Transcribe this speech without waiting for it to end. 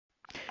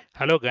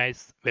Hello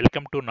guys,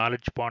 welcome to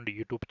Knowledge Pond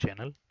YouTube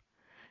channel.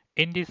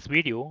 In this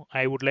video,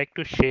 I would like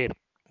to share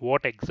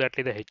what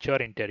exactly the HR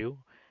interview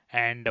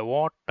and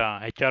what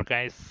HR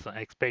guys are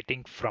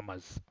expecting from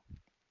us.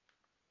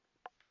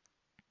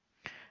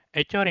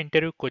 HR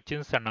interview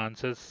questions and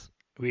answers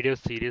video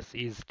series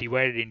is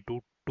divided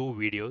into two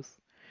videos.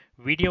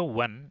 Video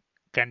 1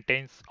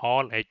 contains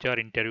all HR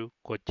interview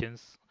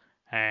questions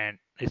and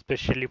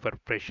especially for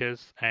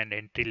freshers and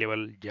entry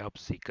level job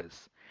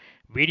seekers.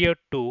 Video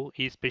 2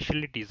 is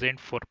specially designed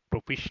for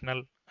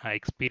professional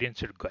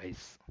experienced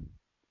guys.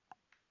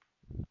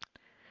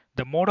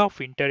 The mode of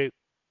interview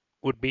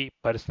would be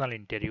personal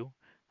interview.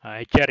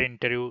 HR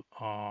interview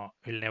will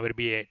never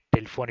be a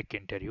telephonic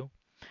interview.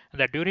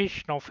 The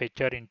duration of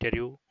HR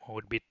interview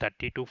would be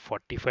 30 to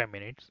 45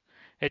 minutes.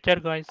 HR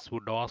guys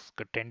would ask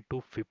 10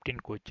 to 15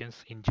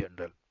 questions in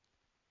general.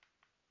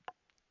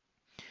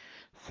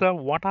 So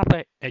what are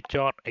the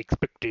HR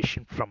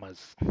expectations from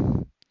us?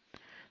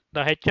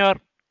 The HR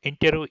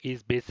interview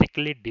is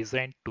basically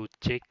designed to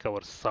check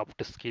our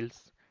soft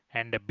skills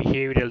and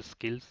behavioral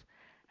skills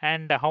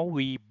and how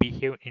we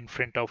behave in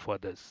front of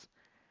others.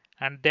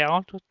 And they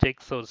also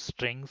checks our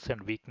strengths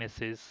and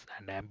weaknesses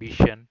and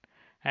ambition,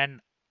 and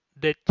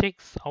they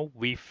checks how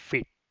we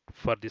fit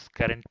for this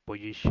current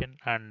position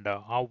and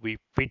how we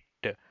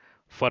fit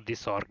for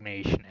this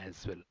organization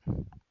as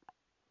well.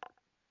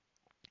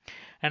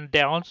 And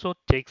they also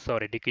checks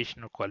our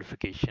educational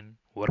qualification,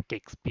 work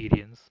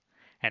experience,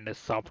 and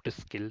soft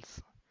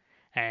skills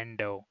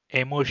and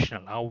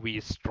emotional, how we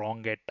are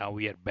strong at how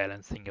we are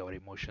balancing our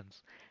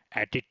emotions,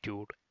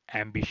 attitude,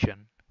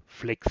 ambition,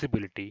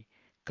 flexibility,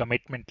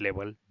 commitment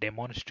level,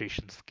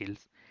 demonstration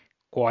skills,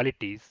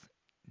 qualities,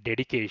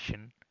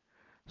 dedication,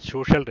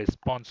 social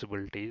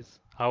responsibilities,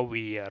 how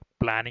we are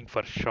planning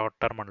for short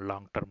term and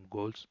long term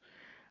goals,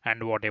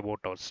 and what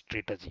about our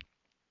strategy.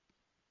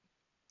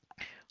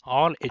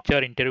 All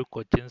HR interview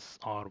questions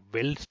are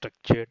well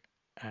structured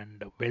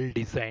and well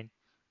designed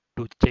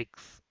to check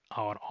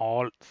our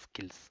all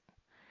skills.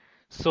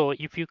 So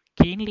if you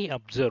keenly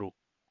observe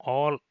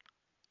all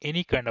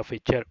any kind of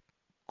HR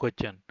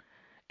question,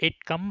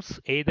 it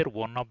comes either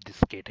one of this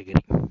category,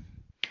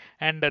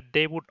 and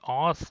they would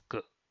ask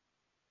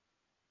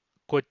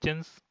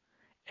questions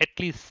at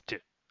least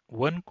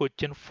one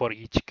question for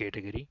each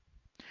category.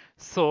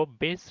 So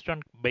based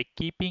on by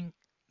keeping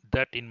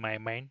that in my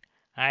mind,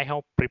 I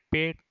have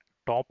prepared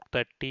top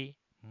 30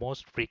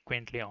 most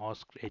frequently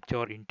asked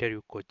HR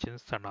interview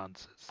questions and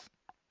answers.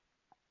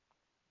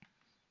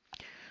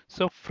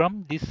 So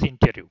from this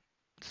interview,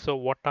 so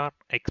what are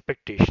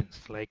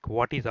expectations? Like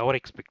what is our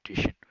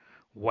expectation?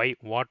 Why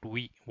what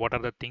are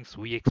the things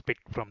we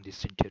expect from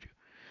this interview?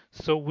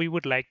 So we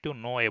would like to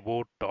know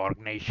about the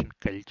organization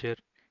culture,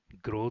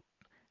 growth,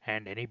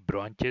 and any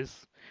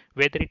branches,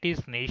 whether it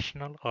is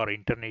national or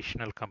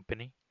international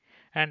company.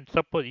 And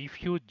suppose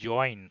if you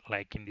join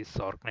like in this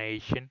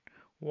organization,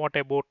 what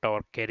about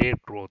our career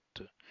growth?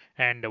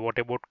 And what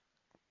about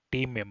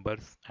team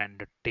members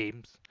and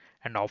teams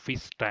and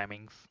office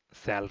timings,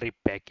 salary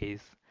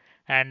package,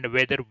 and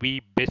whether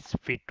we best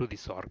fit to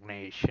this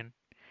organization,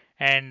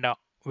 and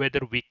whether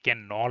we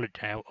can knowledge,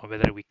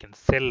 whether we can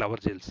sell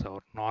ourselves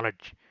our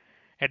knowledge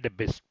at the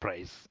best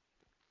price.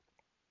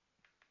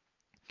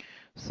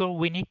 So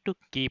we need to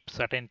keep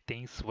certain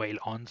things while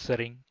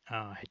answering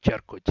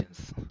HR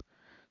questions.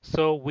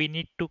 So we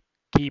need to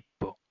keep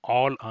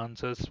all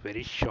answers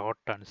very short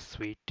and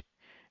sweet,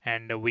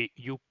 and we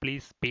you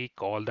please speak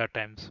all the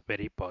times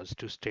very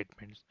positive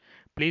statements.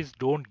 Please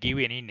don't give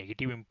any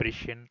negative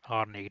impression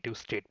or negative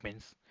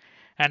statements,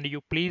 and you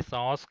please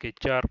ask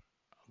HR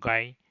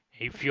guy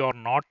if you are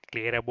not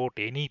clear about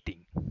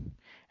anything,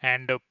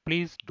 and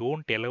please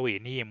don't allow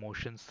any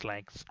emotions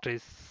like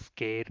stress,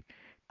 scare,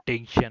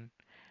 tension.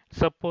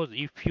 Suppose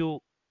if you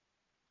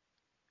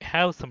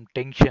have some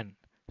tension,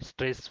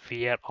 stress,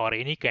 fear, or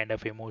any kind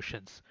of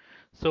emotions.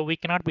 So we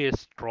cannot be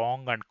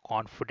strong and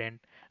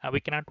confident, and we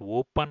cannot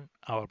open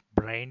our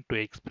brain to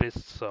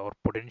express our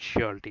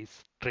potentialities,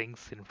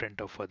 strengths in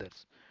front of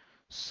others.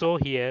 So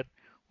here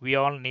we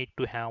all need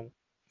to have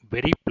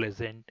very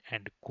pleasant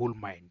and cool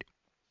mind.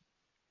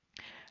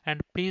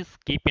 And please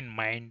keep in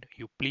mind,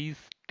 you please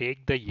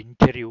take the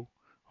interview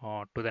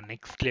to the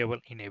next level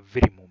in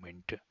every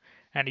moment.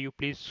 And you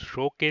please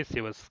showcase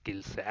your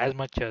skills as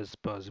much as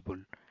possible.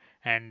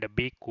 And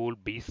be cool,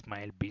 be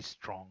smile, be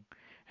strong.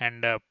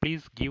 And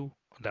please give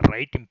the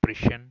right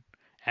impression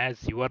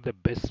as you are the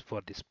best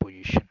for this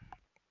position.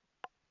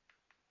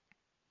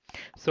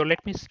 So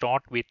let me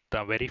start with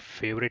the very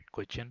favorite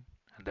question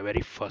and the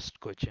very first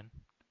question.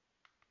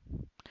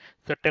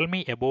 So tell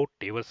me about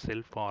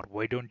yourself, or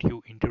why don't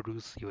you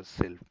introduce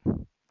yourself?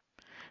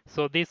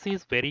 So this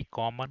is very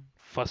common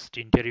first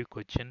interview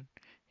question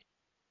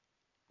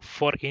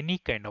for any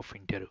kind of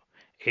interview,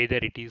 either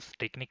it is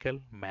technical,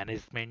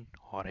 management,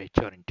 or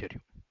HR interview.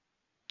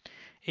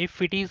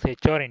 If it is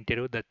HR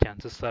interview, the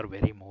chances are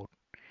very more.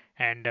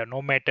 And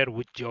no matter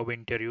which job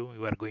interview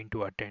you are going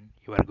to attend,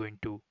 you are going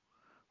to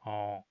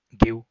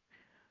give,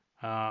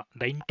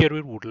 The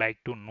interviewer would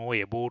like to know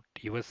about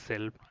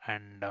yourself,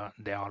 and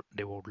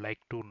they would like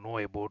to know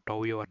about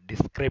how you are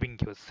describing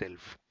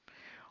yourself,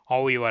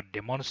 how you are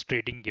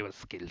demonstrating your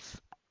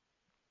skills.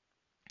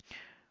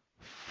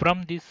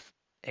 From this,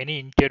 any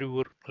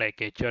interviewer like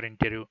HR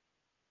interview,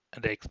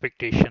 the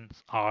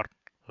expectations are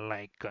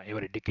like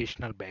your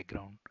educational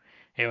background,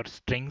 your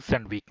strengths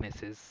and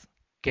weaknesses,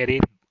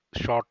 career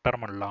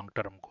short-term and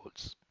long-term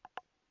goals.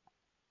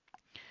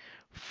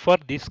 For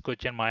this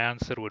question, my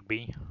answer would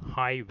be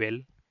hi, well,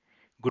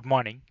 good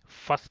morning.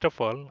 First of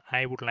all,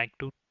 I would like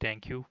to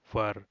thank you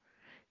for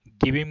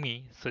giving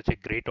me such a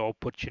great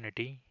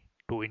opportunity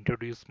to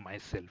introduce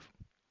myself.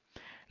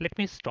 Let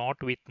me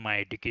start with my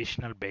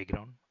educational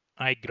background.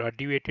 I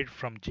graduated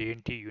from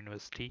JNT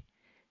University,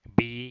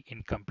 BE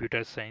in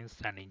Computer Science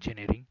and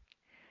Engineering.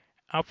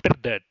 After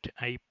that,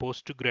 I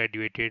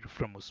postgraduated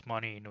from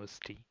Usmania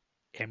University,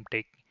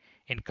 MTech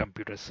in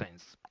Computer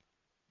Science.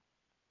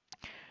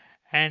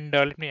 And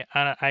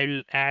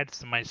I'll add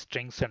my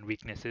strengths and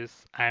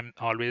weaknesses. I'm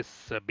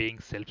always being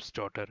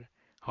self-starter,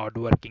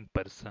 hardworking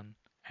person,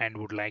 and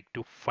would like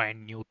to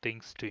find new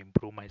things to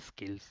improve my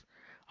skills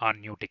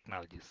on new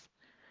technologies.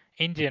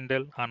 In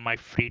general, on my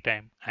free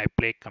time, I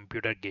play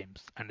computer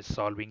games and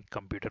solving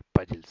computer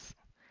puzzles.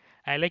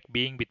 I like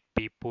being with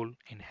people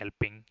in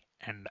helping,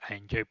 and I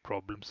enjoy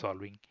problem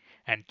solving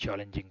and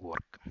challenging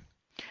work.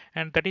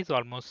 And that is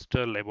almost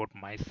all about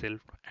myself,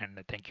 and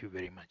thank you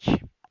very much.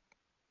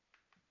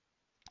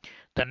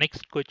 The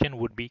next question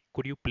would be,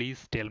 could you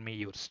please tell me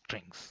your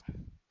strengths?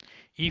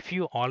 If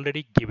you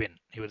already given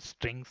your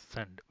strengths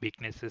and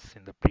weaknesses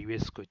in the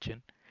previous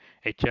question,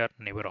 HR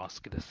never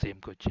ask the same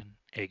question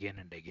again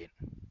and again.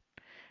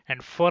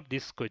 And for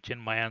this question,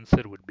 my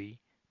answer would be,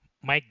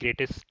 my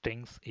greatest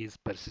strength is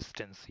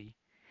persistency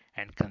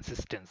and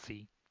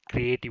consistency,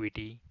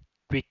 creativity,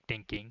 quick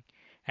thinking,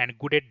 and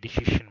good at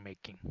decision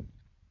making.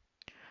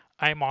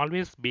 I am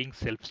always being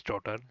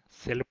self-starter,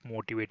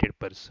 self-motivated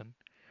person,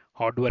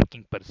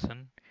 hardworking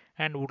person,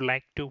 and would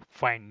like to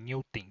find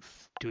new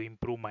things to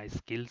improve my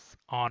skills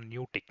on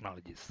new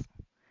technologies.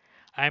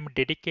 I am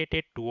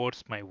dedicated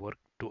towards my work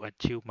to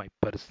achieve my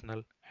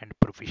personal and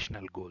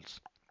professional goals.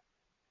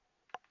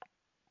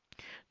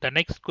 The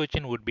next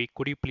question would be,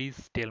 could you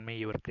please tell me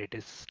your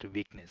greatest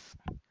weakness?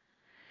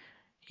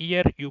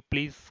 Here you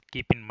please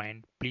keep in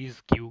mind,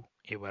 please give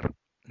your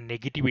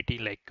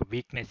negativity like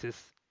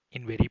weaknesses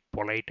in very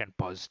polite and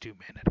positive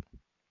manner.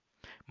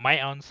 My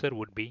answer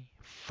would be,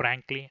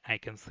 frankly, I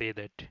can say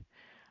that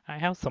I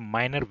have some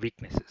minor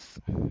weaknesses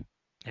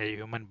as a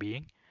human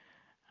being.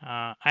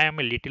 I am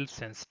a little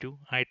sensitive.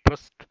 I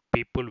trust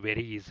people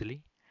very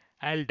easily.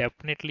 I'll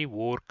definitely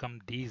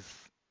overcome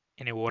these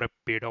in over a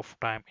period of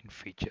time in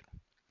future.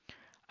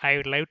 I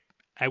would like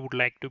I would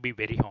like to be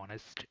very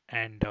honest,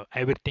 and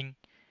everything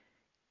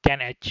can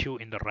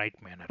achieve in the right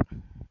manner.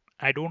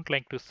 I don't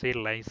like to say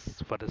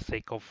lies for the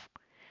sake of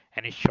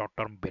any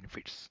short-term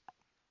benefits.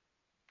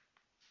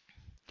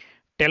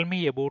 Tell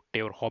me about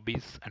your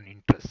hobbies and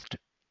interest.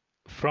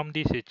 From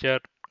this HR,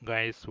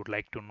 guys would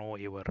like to know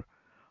your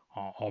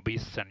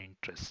hobbies and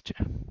interest.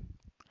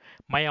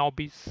 My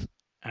hobbies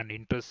and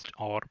interests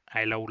are,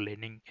 I love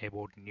learning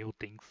about new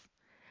things.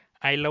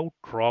 I love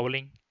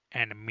traveling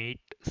and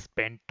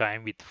spend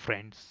time with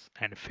friends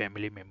and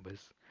family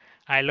members.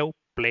 I love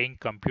playing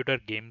computer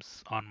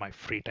games on my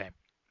free time.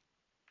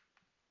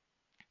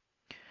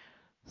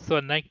 So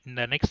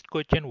the next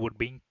question would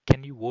be,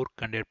 can you work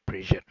under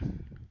pressure?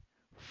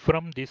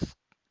 From this,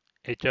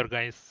 HR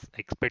guys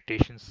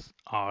expectations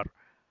are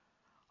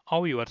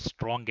how you are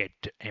strong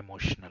at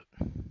emotional.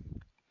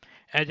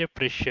 As a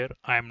fresher,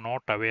 I am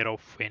not aware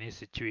of any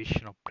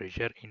situation of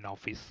pressure in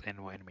office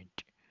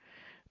environment.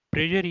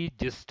 Pressure is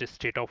just a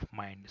state of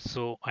mind,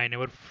 so I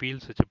never feel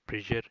such a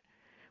pressure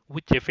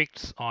which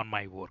affects on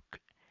my work.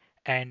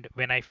 And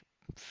when I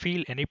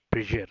feel any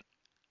pressure,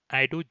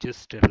 I do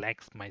just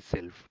relax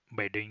myself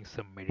by doing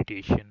some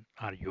meditation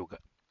or yoga.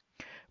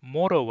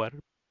 Moreover,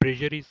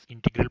 pressure is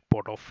integral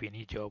part of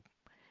any job,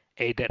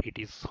 either it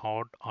is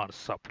hard or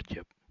soft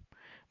job.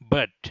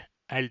 But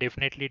I'll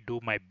definitely do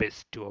my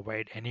best to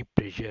avoid any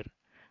pressure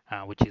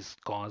which is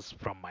caused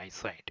from my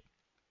side.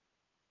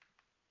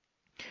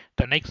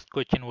 The next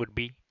question would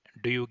be,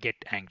 do you get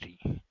angry?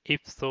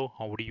 If so,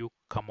 how do you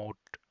come out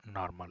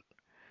normal?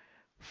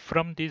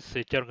 From this,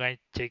 HR guy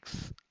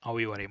checks how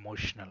you are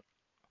emotional.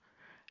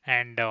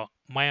 And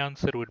my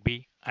answer would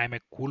be, I'm a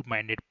cool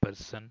minded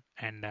person,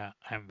 and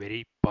I'm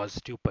very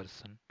positive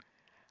person.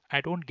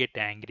 I don't get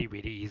angry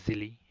very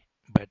easily,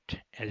 but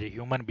as a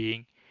human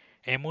being,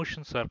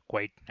 emotions are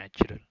quite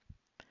natural.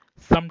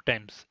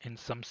 Sometimes, in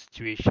some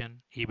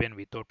situation, even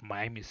without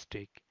my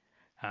mistake,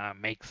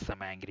 makes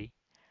some angry.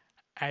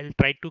 I'll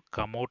try to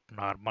come out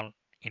normal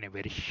in a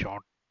very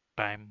short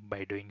time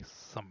by doing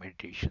some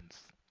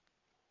meditations.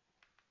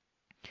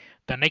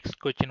 The next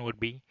question would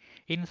be,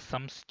 in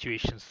some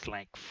situations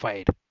like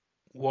fire,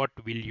 what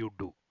will you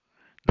do?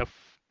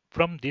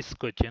 From this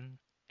question,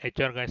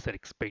 HR guys are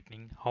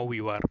expecting how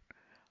you are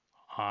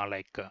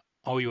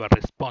how you are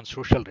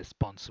social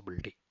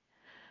responsibility.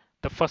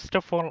 The first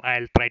of all,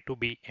 I'll try to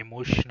be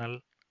emotional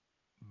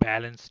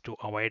balanced to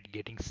avoid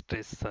getting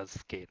stressed or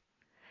scared.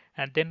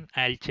 And then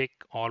I'll check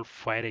all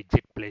fire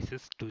exit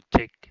places to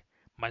check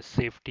my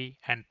safety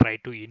and try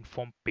to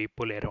inform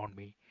people around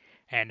me.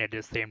 And at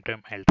the same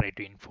time, I'll try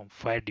to inform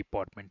fire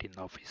department in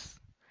the office.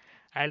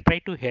 I'll try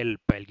to help.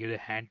 I'll give a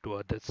hand to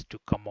others to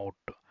come out,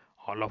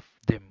 all of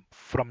them,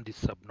 from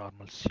this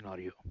abnormal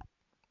scenario.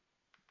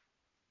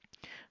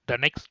 The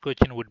next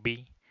question would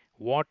be,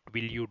 what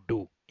will you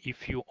do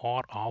if you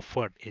are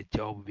offered a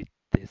job with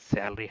a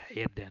salary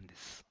higher than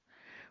this?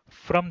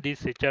 From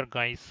this, HR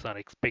guys are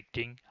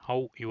expecting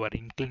how your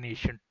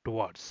inclination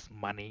towards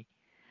money,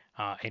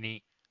 uh,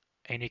 any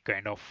any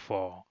kind of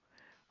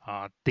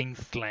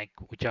things like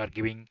which are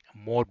giving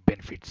more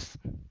benefits.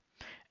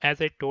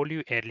 As I told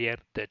you earlier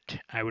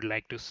that I would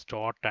like to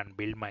start and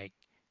build my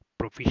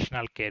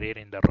professional career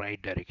in the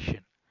right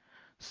direction.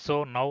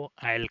 So now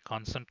I'll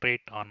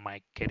concentrate on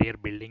my career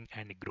building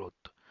and growth.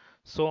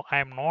 So I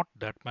am not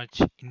that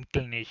much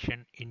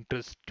inclination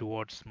interest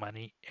towards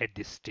money at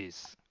this stage.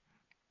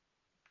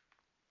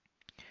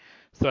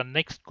 So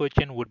next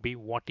question would be,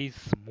 what is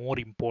more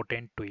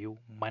important to you,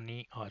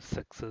 money or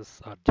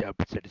success or job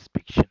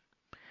satisfaction?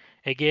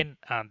 Again,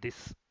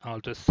 this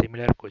also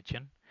similar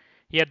question.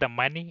 Yeah, the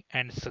money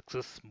and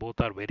success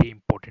both are very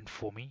important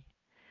for me,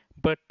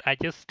 but I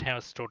just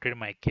have started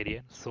my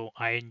career, so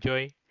I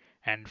enjoy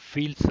and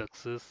feel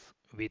success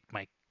with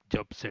my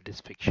job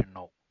satisfaction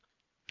now.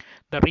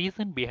 The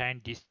reason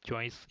behind this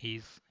choice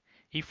is,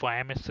 if I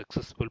am a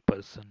successful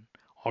person,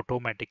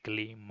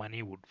 automatically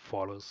money would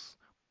follows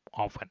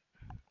often.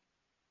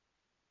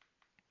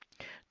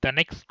 The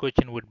next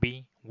question would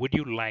be, would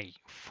you lie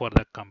for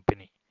the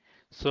company?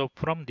 So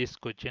from this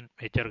question,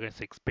 HR is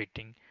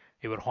expecting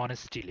your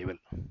honesty level.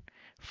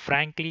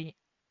 Frankly,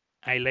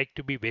 I like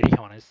to be very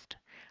honest.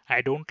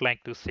 I don't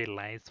like to say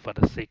lies for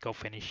the sake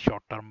of any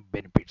short-term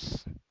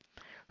benefits.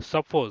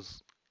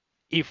 Suppose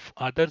if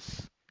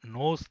others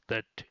knows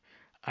that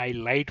I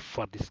lied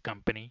for this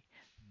company,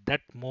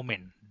 that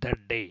moment,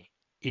 that day,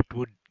 it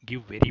would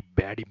give very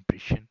bad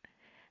impression,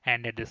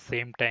 and at the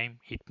same time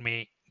it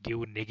may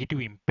give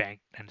negative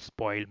impact and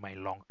spoil my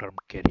long-term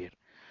career.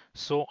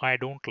 So I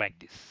don't like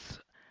this.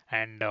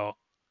 And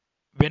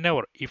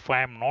whenever if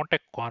I am not a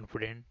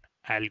confident,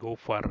 I'll go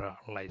for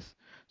lies.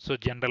 So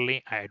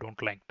generally I don't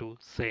like to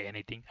say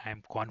anything. I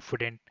am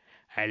confident.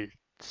 I'll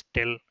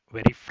tell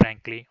very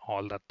frankly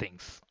all the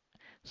things.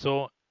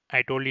 So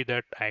I told you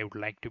that I would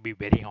like to be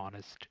very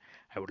honest.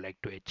 I would like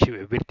to achieve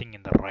everything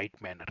in the right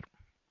manner.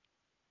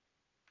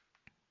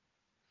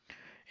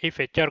 If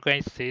HR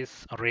guy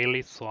says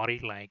really sorry,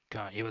 like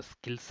your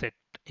skill set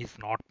is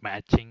not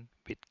matching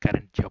with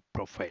current job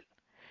profile,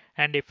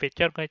 and if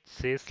HR guy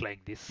says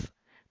like this,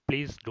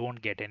 please don't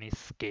get any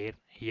scare.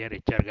 Here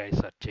HR guys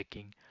are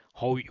checking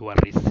how you are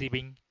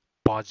receiving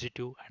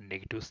positive and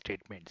negative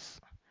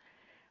statements.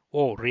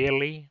 Oh,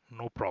 really?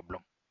 No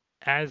problem.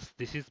 As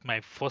this is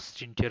my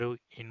first interview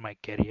in my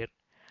career,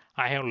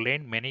 I have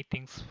learned many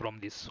things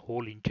from this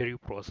whole interview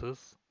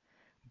process,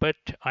 but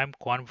I'm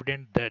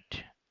confident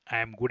that I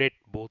am good at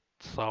both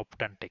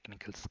soft and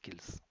technical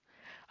skills.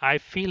 I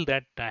feel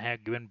that I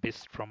have given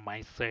best from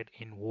my side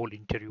in whole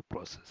interview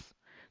process.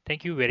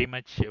 Thank you very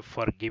much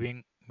for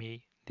giving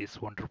me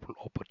this wonderful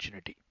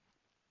opportunity.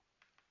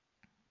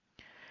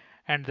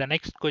 And the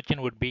next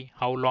question would be,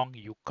 how long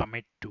you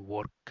commit to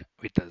work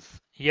with us.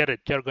 Here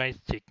HR guys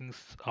checking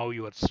how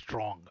you are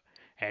strong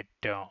at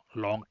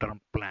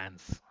long-term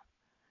plans.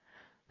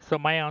 So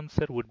my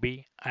answer would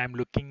be, I am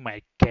looking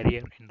my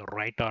career in the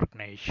right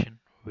organization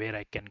where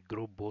I can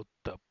grow both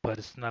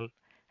personal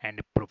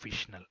and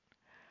professional.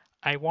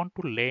 I want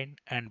to learn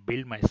and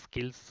build my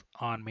skills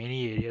on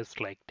many areas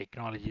like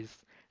technologies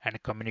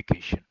and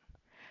communication.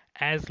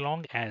 As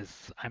long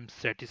as I'm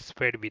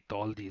satisfied with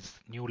all these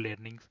new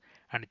learnings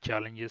and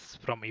challenges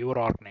from your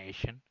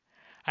organization,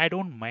 I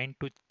don't mind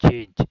to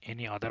change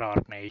any other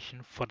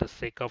organization for the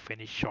sake of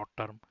any short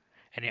term,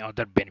 any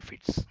other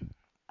benefits.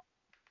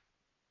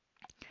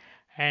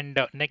 And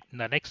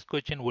the next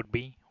question would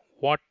be,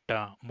 what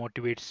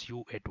motivates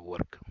you at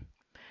work?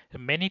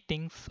 Many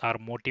things are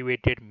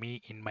motivated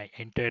me in my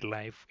entire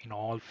life in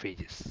all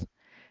phases.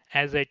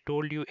 As I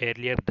told you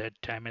earlier that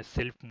I'm a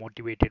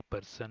self-motivated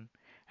person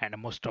and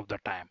most of the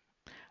time.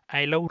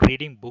 I love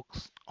reading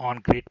books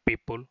on great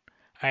people.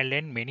 I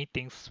learn many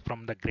things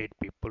from the great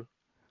people.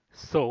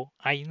 So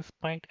I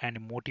inspired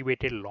and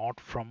motivated a lot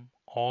from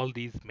all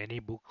these many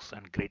books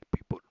and great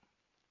people.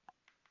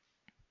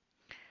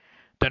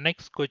 The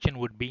next question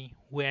would be,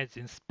 who has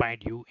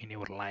inspired you in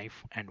your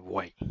life and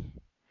why?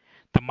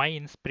 My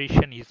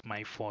inspiration is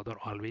my father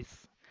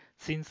always,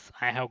 since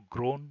I have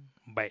grown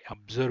by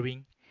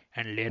observing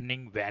and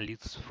learning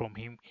values from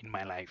him in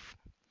my life.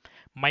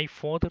 My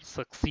father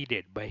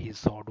succeeded by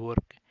his hard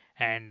work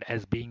and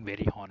as being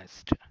very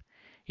honest.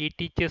 He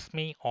teaches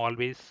me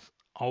always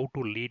how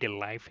to lead a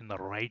life in the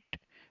right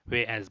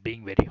way as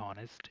being very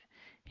honest.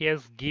 He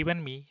has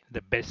given me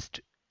the best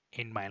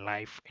in my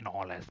life in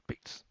all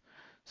aspects.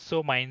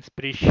 So my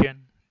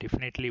inspiration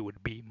definitely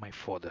would be my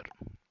father.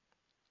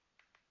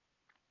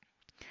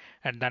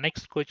 And the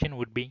next question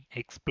would be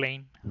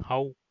explain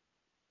how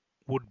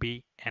would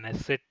be an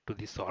asset to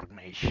this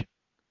organization.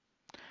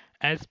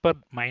 As per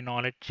my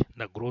knowledge,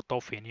 the growth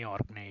of any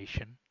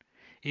organization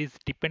is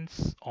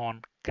depends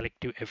on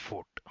collective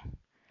effort.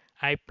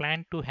 I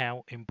plan to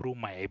have improve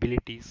my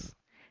abilities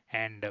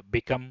and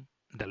become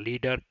the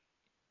leader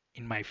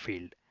in my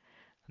field.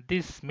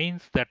 This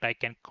means that I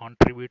can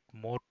contribute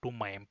more to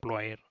my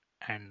employer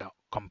and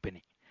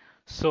company.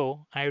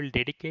 So I will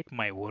dedicate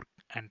my work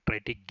and try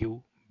to give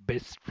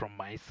best from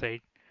my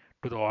side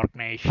to the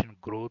organization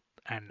growth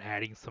and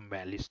adding some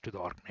values to the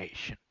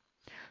organization.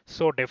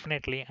 So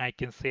definitely I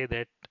can say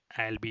that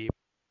I'll be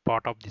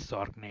part of this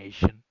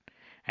organization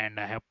and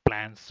I have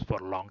plans for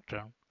long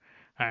term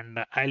and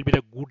I'll be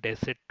the good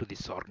asset to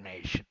this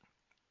organization.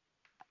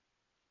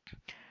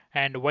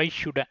 And why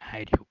should I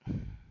hire you?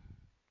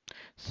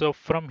 So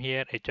from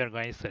here, HR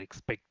guys are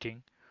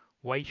expecting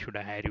why should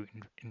I hire you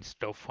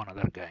instead of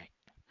another guy?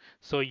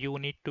 So you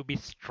need to be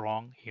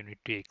strong, you need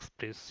to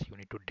express, you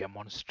need to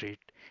demonstrate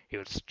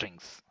your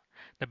strengths.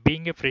 Now,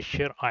 being a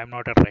fresher, I'm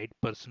not a right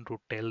person to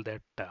tell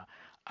that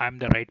I'm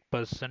the right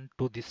person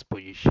to this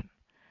position,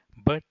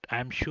 but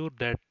I'm sure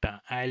that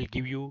I'll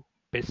give you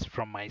best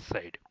from my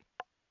side.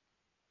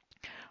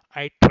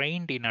 I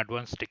trained in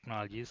advanced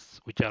technologies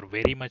which are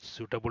very much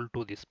suitable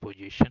to this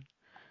position.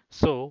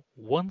 So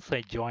once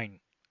I join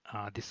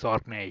this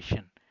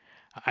organization,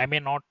 I may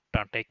not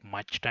take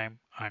much time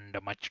and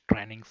much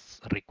trainings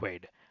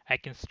required. I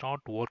can start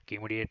work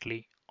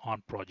immediately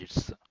on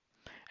projects.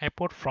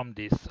 Apart from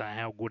this, I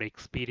have good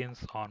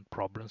experience on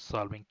problem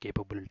solving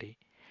capability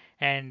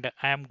and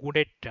I am good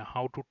at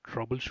how to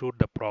troubleshoot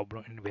the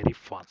problem in very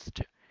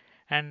fast.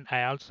 And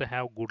I also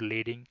have good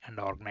leading and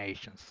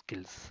organization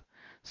skills.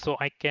 So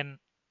I can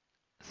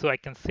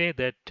say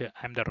that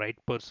I'm the right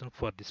person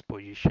for this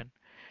position.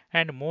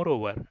 And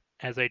moreover,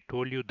 as I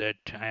told you that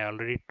I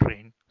already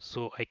trained,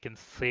 so I can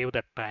save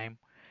the time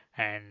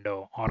and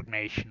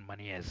organization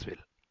money as well.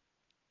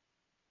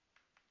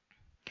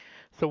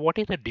 So what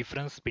is the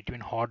difference between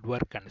hard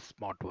work and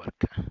smart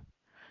work?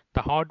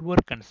 The hard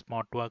work and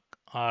smart work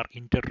are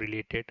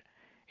interrelated.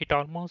 It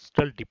almost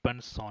all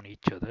depends on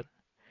each other.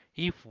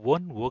 If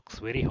one works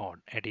very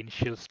hard at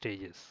initial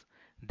stages,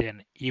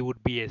 then he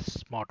would be a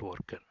smart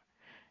worker.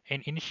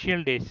 In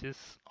initial days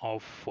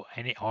of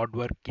any hard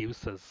work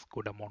gives us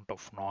good amount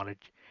of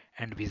knowledge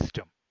and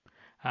wisdom,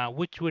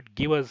 which would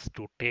give us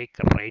to take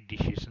right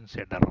decisions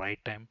at the right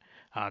time.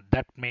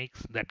 That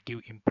makes that give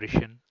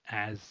impression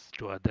as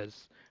to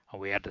others.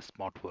 We are the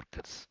smart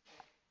workers.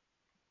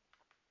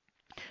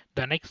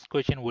 The next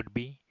question would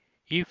be,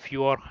 if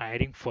you are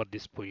hiring for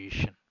this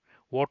position,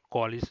 what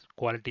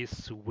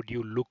qualities would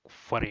you look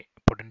for a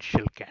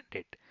potential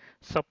candidate?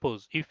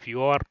 Suppose if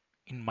you are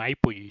in my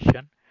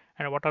position,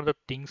 and what are the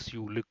things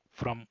you look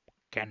from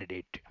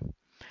candidate?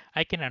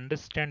 I can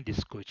understand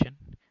this question.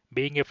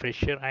 Being a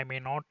fresher, I may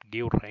not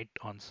give right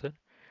answer,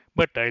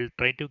 but I'll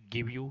try to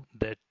give you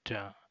that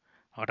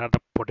what are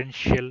the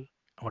potential,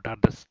 what are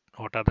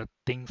the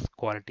things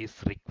qualities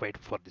required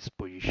for this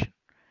position.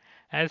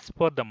 As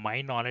per the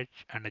my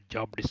knowledge and a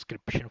job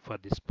description for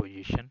this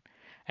position,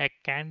 a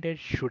candidate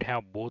should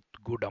have both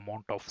good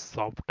amount of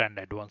soft and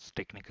advanced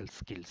technical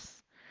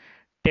skills.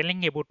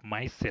 Telling about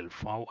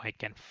myself, how I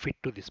can fit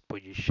to this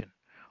position.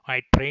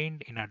 I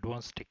trained in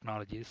advanced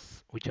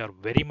technologies which are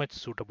very much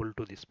suitable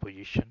to this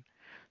position.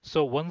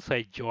 So once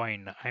I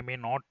join, I may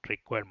not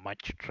require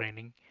much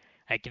training.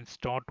 I can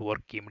start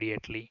work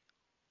immediately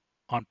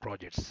on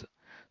projects.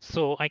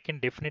 So I can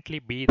definitely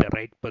be the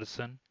right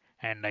person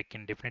and I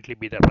can definitely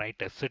be the right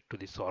asset to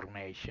this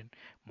organization.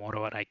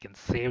 Moreover, I can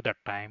save the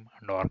time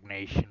and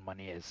organization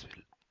money as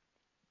well.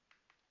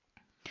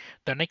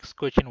 The next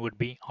question would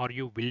be, are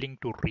you willing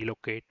to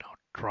relocate or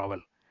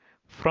travel?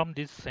 From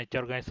this,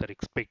 HR guys are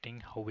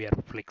expecting how we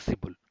are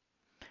flexible.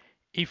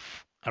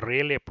 If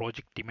really a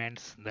project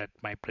demands that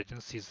my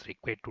presence is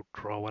required to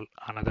travel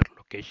another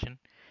location,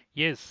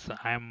 yes,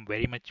 I am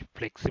very much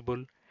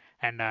flexible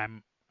and I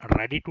am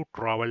ready to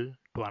travel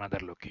to another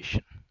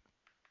location.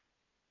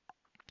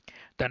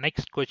 The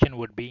next question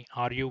would be,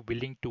 are you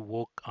willing to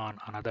work on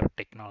another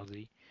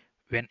technology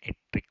when it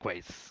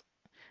requires?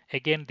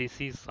 Again,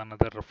 this is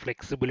another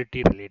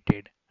flexibility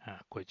related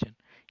question.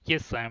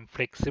 Yes, I am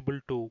flexible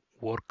to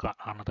work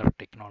on other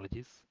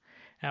technologies,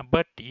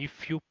 but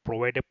if you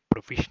provide a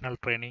professional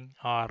training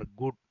or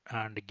good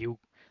and give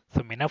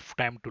some enough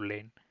time to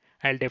learn,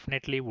 I'll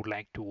definitely would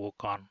like to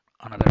work on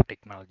another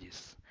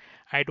technologies.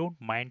 I don't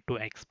mind to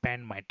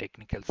expand my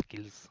technical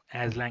skills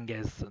as long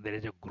as there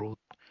is a growth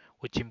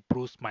which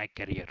improves my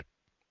career.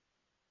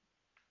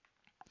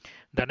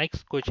 The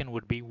next question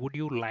would be, would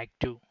you like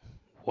to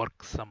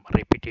work some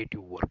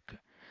repetitive work?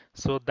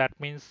 So that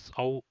means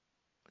how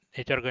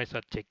HR guys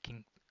are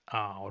checking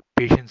our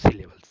patience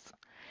levels.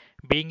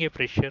 Being a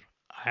fresher,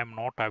 I am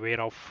not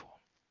aware of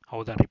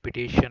how the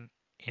repetition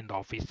in the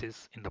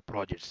offices in the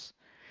projects.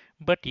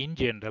 But in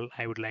general,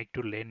 I would like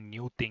to learn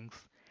new things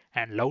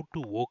and love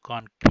to work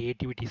on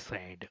creativity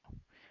side,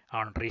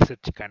 on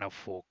research kind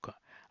of work.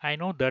 I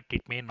know that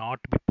it may not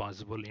be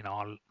possible in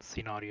all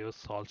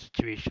scenarios, all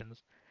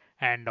situations,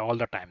 and all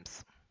the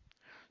times.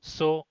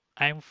 So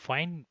I'm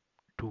fine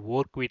to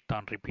work with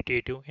on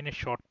repetitive in a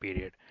short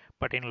period,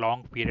 but in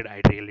long period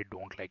I really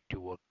don't like to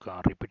work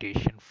on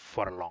repetition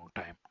for a long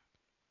time.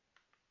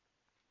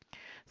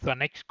 So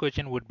next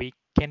question would be,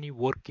 can you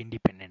work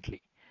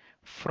independently?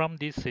 From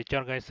this,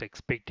 HR guys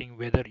expecting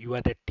whether you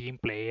are the team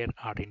player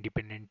or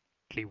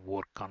independently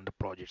work on the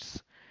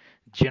projects.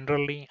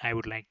 Generally, I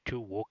would like to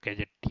work as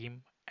a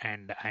team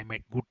and I'm a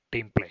good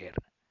team player.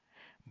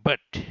 But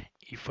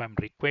if I'm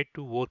required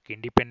to work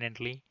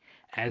independently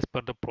as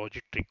per the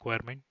project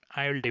requirement,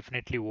 I will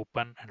definitely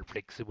open and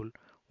flexible,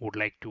 would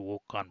like to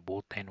work on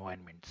both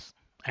environments.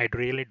 I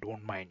really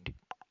don't mind.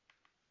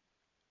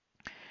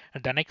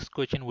 And the next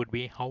question would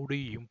be, how do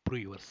you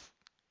improve your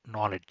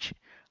knowledge?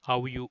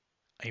 How you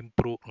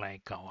improve,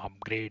 like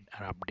upgrade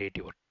and update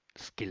your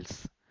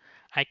skills?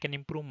 I can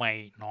improve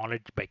my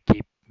knowledge by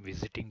keep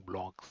visiting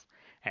blogs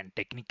and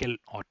technical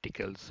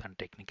articles and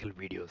technical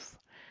videos.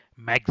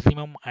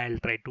 Maximum I'll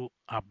try to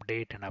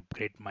update and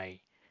upgrade my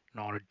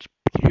knowledge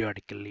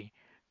periodically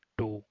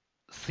to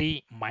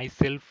see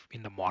myself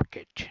in the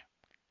market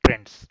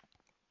trends.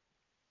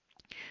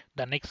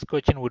 The next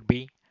question would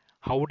be,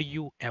 how do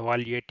you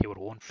evaluate your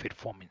own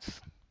performance?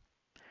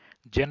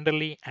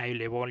 Generally, I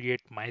will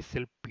evaluate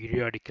myself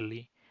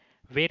periodically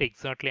where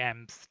exactly I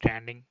am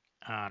standing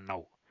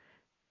now.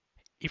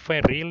 If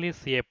I really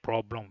see a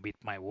problem with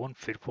my own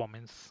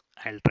performance,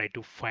 I'll try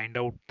to find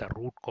out the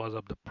root cause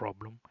of the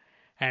problem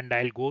and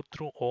I'll go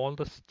through all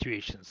the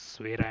situations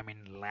where I'm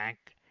in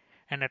lack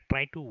and I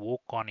try to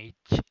work on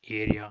each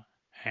area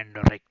and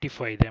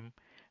rectify them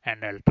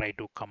and I'll try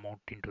to come out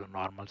into the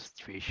normal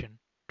situation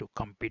to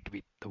compete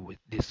with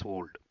this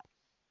world.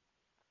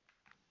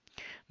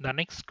 The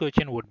next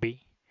question would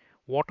be,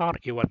 what are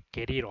your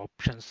career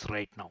options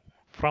right now?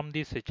 From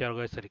this, HR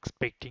guys are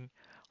expecting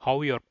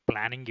how you are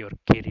planning your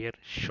career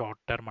short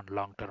term and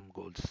long term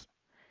goals.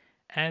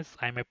 As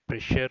I'm a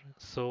fresher,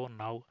 so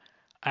now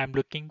I'm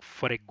looking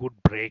for a good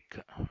break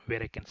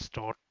where I can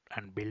start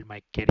and build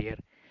my career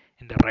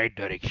in the right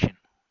direction.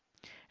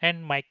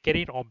 And my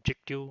career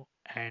objective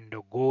and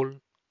goal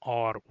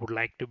or would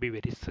like to be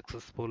very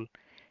successful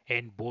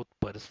in both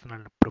personal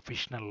and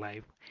professional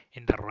life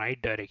in the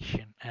right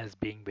direction as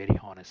being very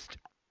honest.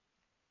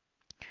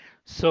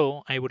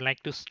 So I would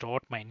like to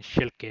start my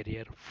initial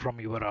career from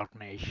your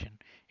organization.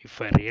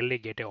 If I really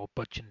get an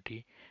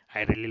opportunity,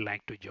 I really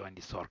like to join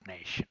this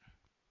organization.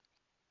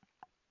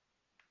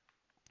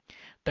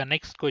 The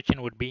next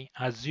question would be,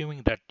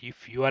 assuming that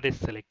if you are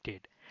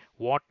selected,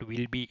 what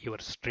will be your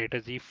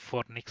strategy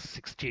for next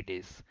 60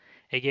 days?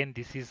 Again,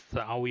 this is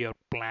how you are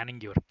planning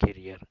your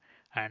career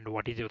and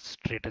what is your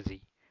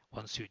strategy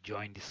once you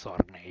join this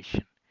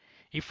organization.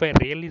 If I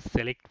really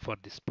select for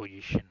this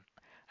position,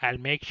 I'll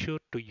make sure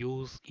to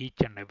use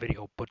each and every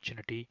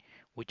opportunity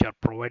which are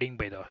providing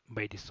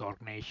by this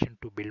organization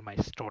to build my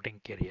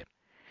starting career.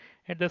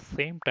 At the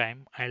same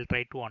time, I'll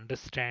try to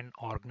understand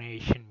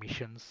organization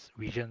missions,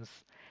 visions,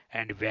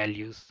 and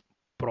values,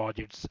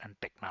 projects, and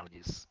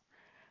technologies.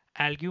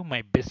 I'll give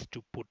my best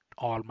to put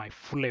all my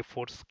full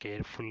efforts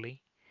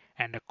carefully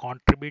and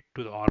contribute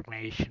to the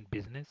organization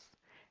business.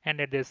 And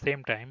at the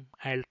same time,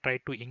 I'll try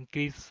to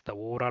increase the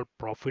overall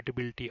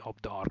profitability of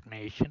the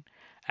organization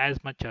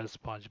as much as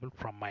possible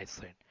from my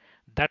side.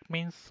 That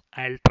means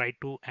I'll try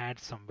to add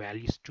some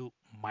values to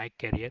my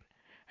career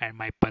and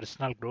my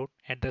personal growth.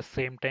 At the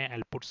same time,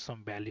 I'll put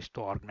some values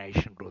to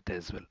organization growth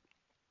as well.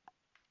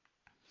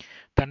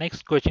 The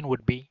next question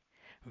would be,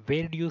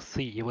 where do you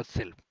see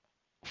yourself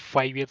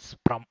 5 years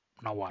from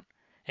now on?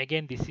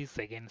 Again, this is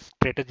again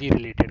strategy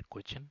related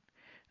question.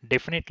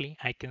 Definitely,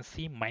 I can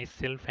see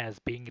myself as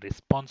being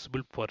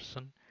responsible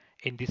person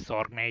in this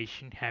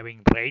organization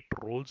having right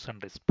roles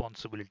and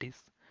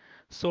responsibilities.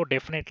 So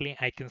definitely,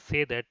 I can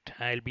say that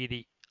I'll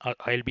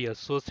be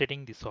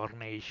associating this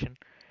organization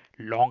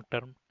long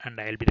term and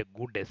I'll be the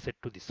good asset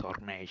to this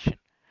organization.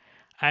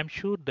 I'm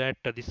sure that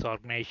this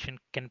organization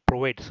can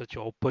provide such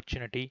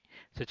opportunity,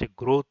 such a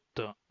growth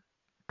to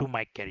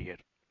my career.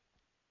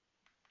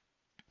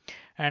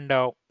 And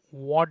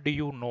what do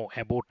you know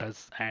about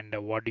us and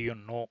what do you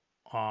know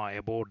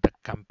about the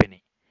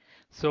company?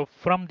 So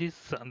from this,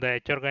 the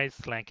HR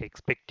guys like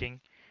expecting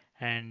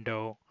and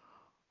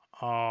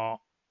uh,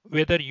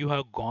 whether you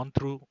have gone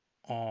through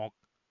uh,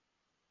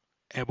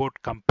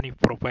 about company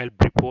profile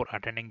before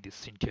attending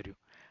this interview.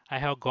 I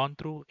have gone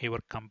through your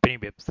company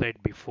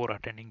website before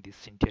attending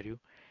this interview,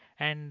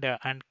 and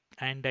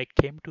I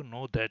came to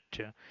know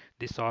that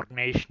this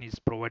organization is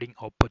providing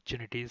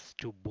opportunities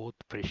to both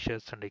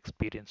freshers and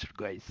experienced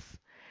guys,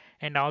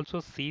 and also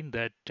seen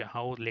that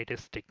how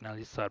latest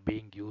technologies are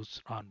being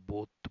used on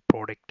both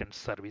product and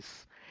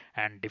service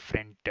and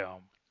different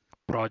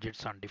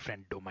projects on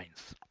different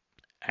domains,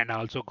 and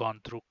also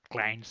gone through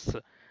clients,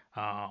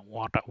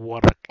 what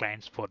are the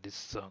clients for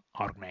this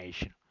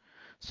organization.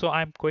 So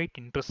I'm quite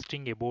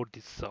interesting about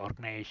this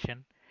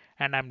organization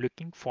and I'm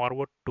looking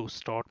forward to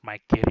start my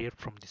career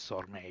from this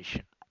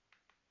organization.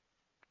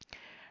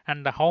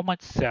 And how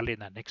much salary?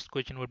 The next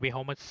question would be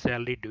how much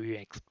salary do you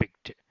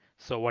expect?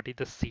 So what is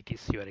the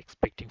CTs you are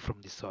expecting from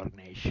this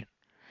organization?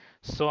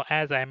 So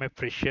as I am a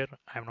fresher,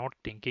 I'm not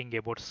thinking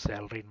about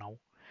salary now.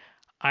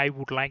 I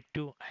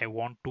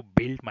want to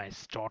build my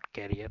start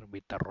career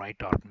with the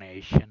right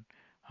organization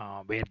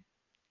uh, where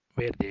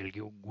where they'll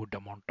give good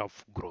amount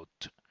of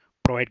growth,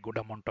 provide good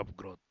amount of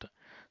growth.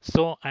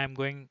 So I'm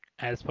going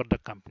as per the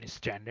company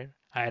standard.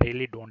 I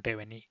really don't have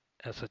any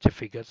such a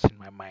figures in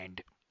my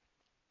mind.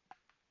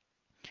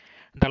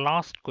 The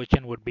last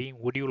question would be,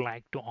 would you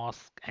like to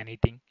ask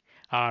anything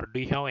or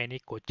do you have any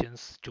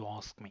questions to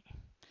ask me?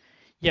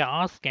 Yeah,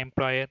 ask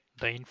employer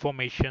the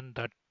information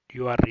that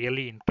you are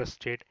really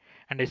interested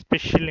and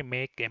especially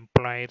make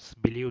employers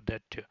believe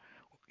that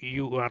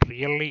you are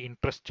really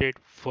interested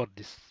for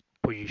this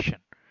position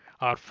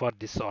or for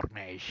this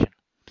organization.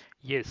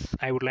 Yes,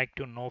 I would like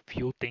to know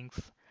few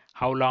things.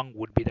 How long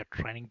would be the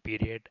training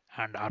period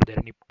and are there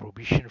any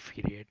provision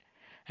period?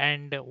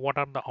 And what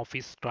are the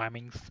office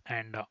timings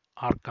and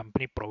are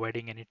company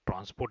providing any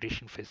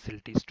transportation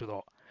facilities to the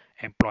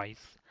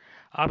employees?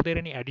 Are there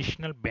any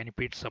additional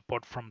benefits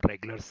apart from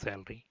regular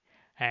salary?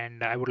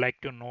 And I would like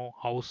to know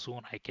how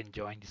soon I can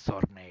join this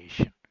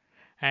organization.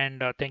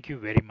 And thank you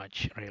very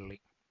much,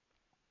 really.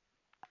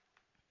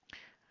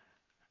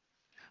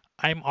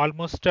 I'm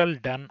almost all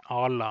done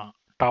all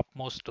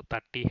topmost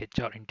 30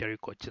 HR interview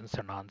questions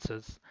and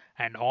answers,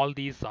 and all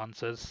these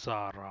answers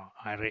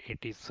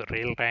it is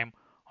real time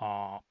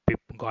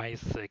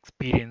guys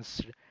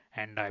experienced,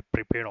 and I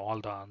prepared all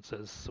the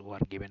answers were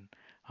given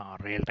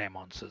real time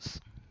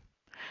answers.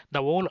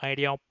 The whole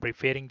idea of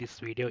preparing this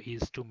video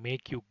is to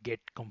make you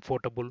get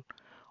comfortable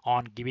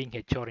on giving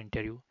HR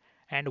interview.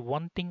 And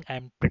one thing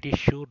I'm pretty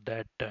sure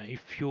that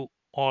if you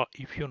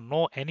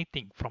know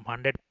anything from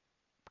 100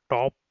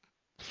 top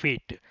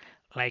fit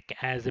like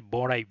as a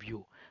bird eye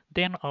view,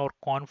 then our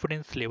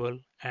confidence level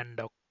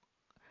and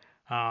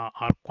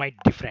are quite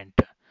different.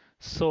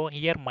 So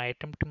here my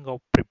attempting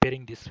of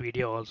preparing this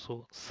video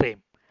also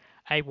same.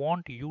 I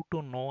want you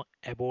to know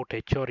about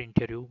HR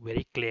interview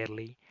very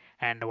clearly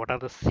and what are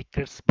the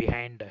secrets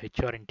behind the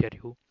HR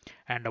interview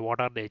and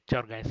what are the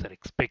HR guys are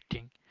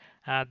expecting.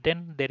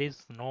 Then there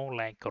is no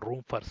like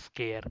room for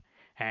scare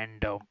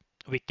and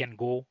we can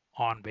go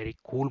on very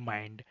cool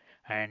mind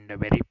and a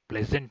very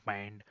pleasant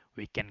mind.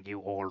 We can give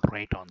all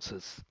right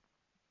answers.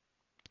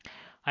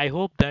 I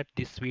hope that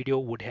this video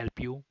would help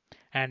you,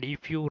 and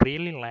if you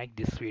really like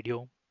this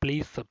video,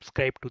 please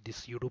subscribe to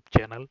this YouTube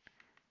channel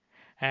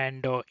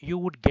and you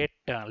would get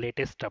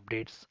latest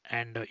updates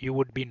and you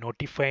would be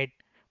notified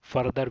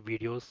further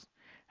videos.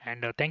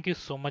 And thank you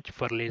so much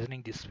for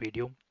listening this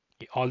video.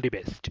 All the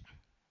best.